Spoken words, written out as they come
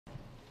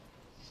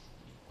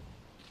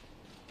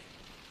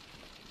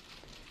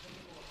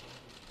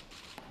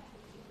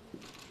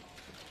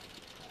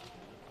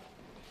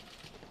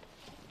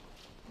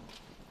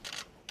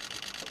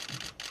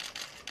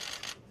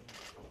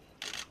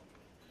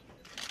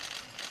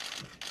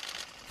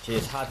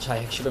제4차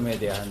핵실험에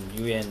대한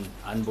유엔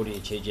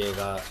안보리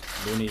제재가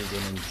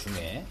논의되는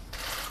중에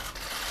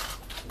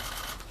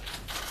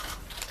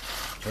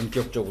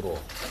전격적으로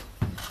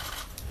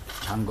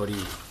장거리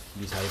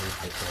미사일을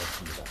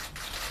발사했습니다.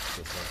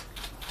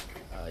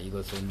 그래서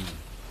이것은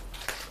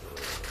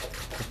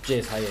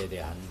국제사회에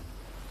대한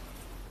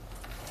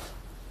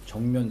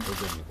정면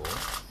도전이고.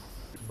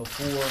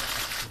 Before,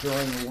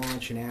 during the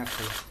launch, and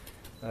after,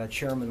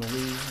 Chairman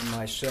Lee and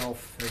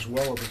myself, as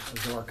well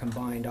as our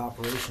combined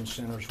operations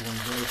centers, were in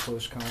very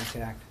close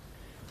contact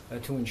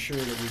to ensure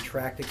that we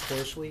tracked it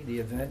closely, the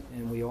event,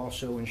 and we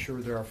also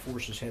ensured that our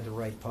forces had the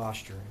right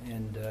posture.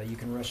 And you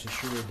can rest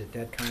assured that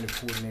that kind of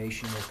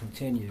coordination will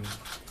continue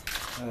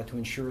to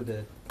ensure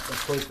the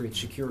appropriate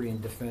security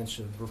and defense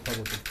of the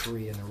Republic of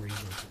Korea and the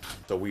region.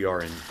 So we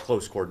are in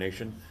close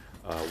coordination.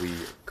 We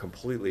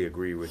completely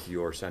agree with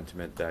your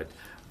sentiment that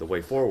the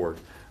way forward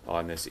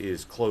on this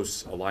is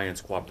close alliance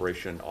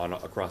cooperation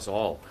across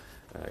all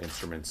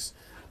instruments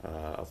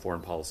of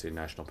foreign policy and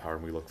national power,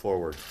 and we look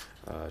forward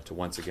to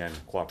once again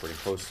cooperating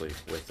closely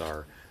with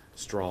our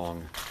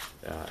strong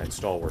and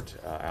stalwart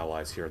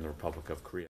allies here in the Republic of Korea.